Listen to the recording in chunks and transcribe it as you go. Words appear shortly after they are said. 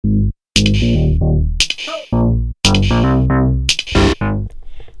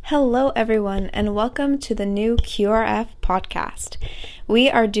Hello, everyone, and welcome to the new QRF podcast. We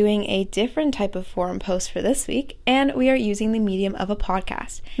are doing a different type of forum post for this week, and we are using the medium of a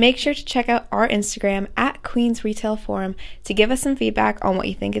podcast. Make sure to check out our Instagram at Queens Retail Forum to give us some feedback on what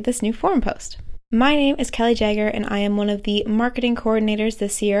you think of this new forum post. My name is Kelli Jagger, and I am one of the marketing coordinators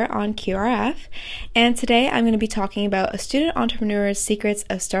this year on QRF. And today I'm going to be talking about a student entrepreneur's secrets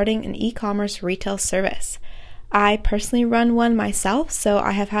of starting an e-commerce retail service. I personally run one myself, so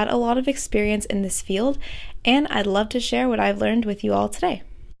I have had a lot of experience in this field, and I'd love to share what I've learned with you all today.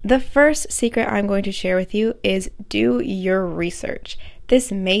 The first secret I'm going to share with you is do your research. This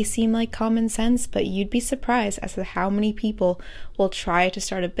may seem like common sense, but you'd be surprised as to how many people will try to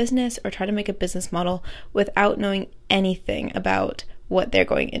start a business or try to make a business model without knowing anything about what they're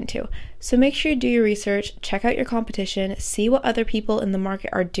going into. So make sure you do your research, check out your competition, see what other people in the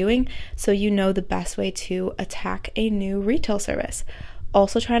market are doing so you know the best way to attack a new retail service.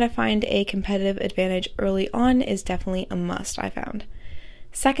 Also, trying to find a competitive advantage early on is definitely a must, I found.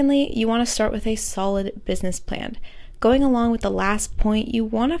 Secondly, you want to start with a solid business plan. Going along with the last point, you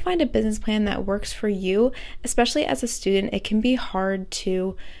want to find a business plan that works for you. Especially as a student, it can be hard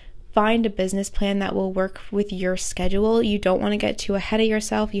to find a business plan that will work with your schedule. You don't want to get too ahead of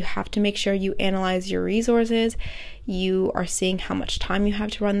yourself. You have to make sure you analyze your resources. You are seeing how much time you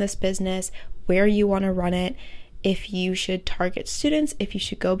have to run this business, where you want to run it, if you should target students, if you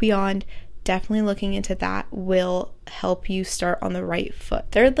should go beyond. Definitely looking into that will help you start on the right foot.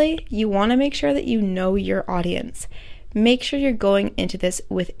 Thirdly, you want to make sure that you know your audience. Make sure you're going into this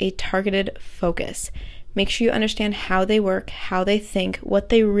with a targeted focus. Make sure you understand how they work, how they think, what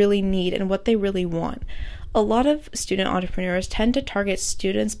they really need, and what they really want. A lot of student entrepreneurs tend to target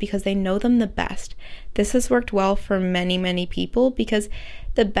students because they know them the best. This has worked well for many people because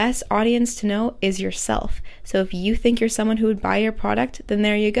the best audience to know is yourself. So if you think you're someone who would buy your product, then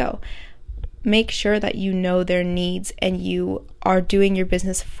there you go. Make sure that you know their needs and you are doing your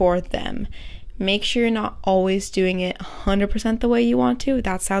business for them. Make sure you're not always doing it 100% the way you want to.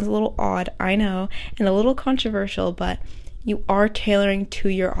 That sounds a little odd, I know, and a little controversial, but you are tailoring to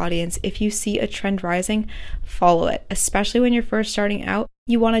your audience. If you see a trend rising, follow it. Especially when you're first starting out,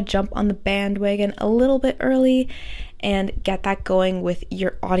 you want to jump on the bandwagon a little bit early and get that going with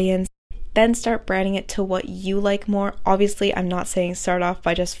your audience. Then start branding it to what you like more. Obviously, I'm not saying start off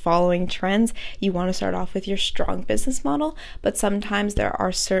by just following trends. You want to start off with your strong business model, but sometimes there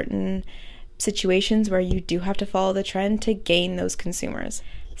are certain situations where you do have to follow the trend to gain those consumers.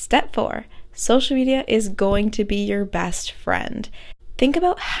 Step 4, social media is going to be your best friend. Think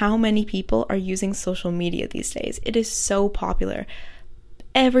about how many people are using social media these days. It is so popular.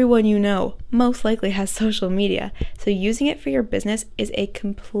 Everyone you know most likely has social media, so using it for your business is a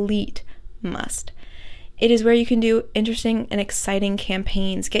complete must. It is where you can do interesting and exciting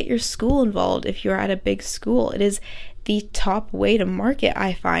campaigns. Get your school involved if you're at a big school. It is the top way to market,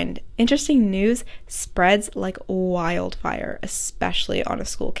 I find. Interesting news spreads like wildfire, especially on a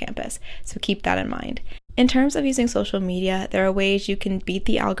school campus, so keep that in mind. In terms of using social media, there are ways you can beat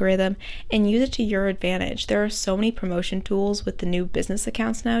the algorithm and use it to your advantage. There are so many promotion tools with the new business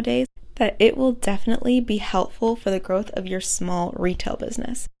accounts nowadays that it will definitely be helpful for the growth of your small retail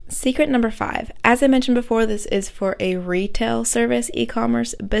business. Secret number 5. As I mentioned before, this is for a retail service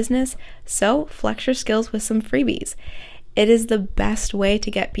e-commerce business, so flex your skills with some freebies. It is the best way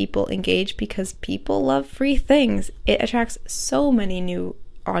to get people engaged because people love free things. It attracts so many new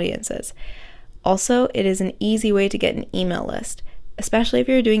audiences. Also, it is an easy way to get an email list. Especially if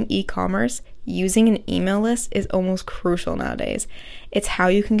you're doing e-commerce, using an email list is almost crucial nowadays. It's how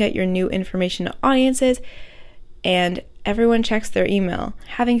you can get your new information to audiences, and everyone checks their email.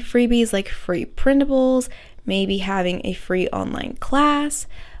 Having freebies like free printables, maybe having a free online class,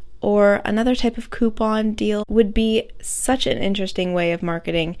 or another type of coupon deal would be such an interesting way of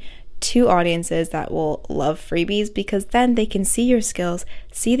marketing to audiences that will love freebies, because then they can see your skills,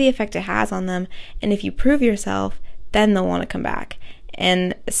 see the effect it has on them, and if you prove yourself, then they'll want to come back.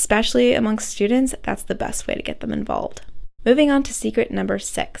 And especially amongst students, that's the best way to get them involved. Moving on to secret number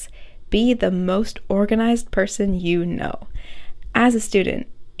 6. Be the most organized person you know. As a student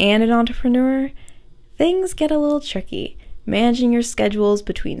and an entrepreneur, things get a little tricky. Managing your schedules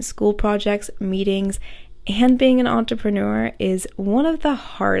between school projects, meetings, and being an entrepreneur is one of the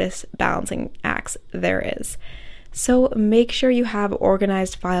hardest balancing acts there is. So make sure you have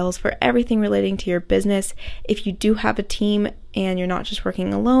organized files for everything relating to your business. If you do have a team and you're not just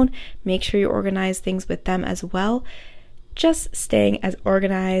working alone, make sure you organize things with them as well. just staying as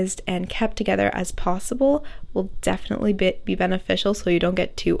organized and kept together as possible will definitely be beneficial so you don't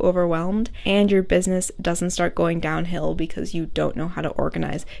get too overwhelmed and your business doesn't start going downhill because you don't know how to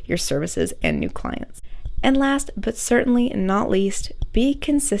organize your services and new clients. And last, but certainly not least, be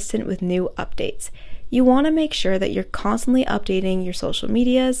consistent with new updates. You want to make sure that you're constantly updating your social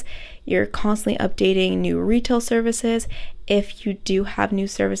medias, you're constantly updating new retail services. If you do have new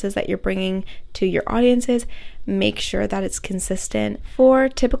services that you're bringing to your audiences, make sure that it's consistent. For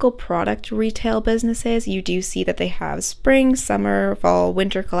typical product retail businesses, you do see that they have spring, summer, fall,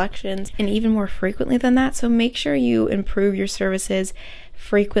 winter collections, and even more frequently than that. So make sure you improve your services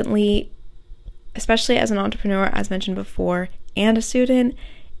frequently, especially as an entrepreneur, as mentioned before, and a student.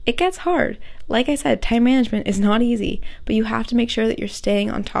 It gets hard. Like I said, time management is not easy, but you have to make sure that you're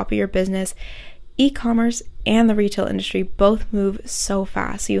staying on top of your business. E-commerce and the retail industry both move so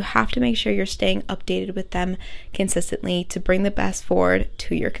fast, so you have to make sure you're staying updated with them consistently to bring the best forward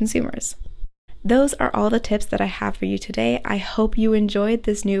to your consumers. Those are all the tips that I have for you today. I hope you enjoyed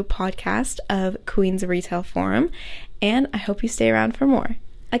this new podcast of Queen's Retail Forum, and I hope you stay around for more.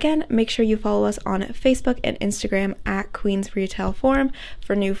 Again, make sure you follow us on Facebook and Instagram at Queen's Retail Forum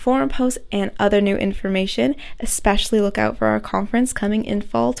for new forum posts and other new information. Especially look out for our conference coming in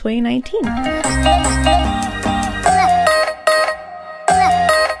fall 2019.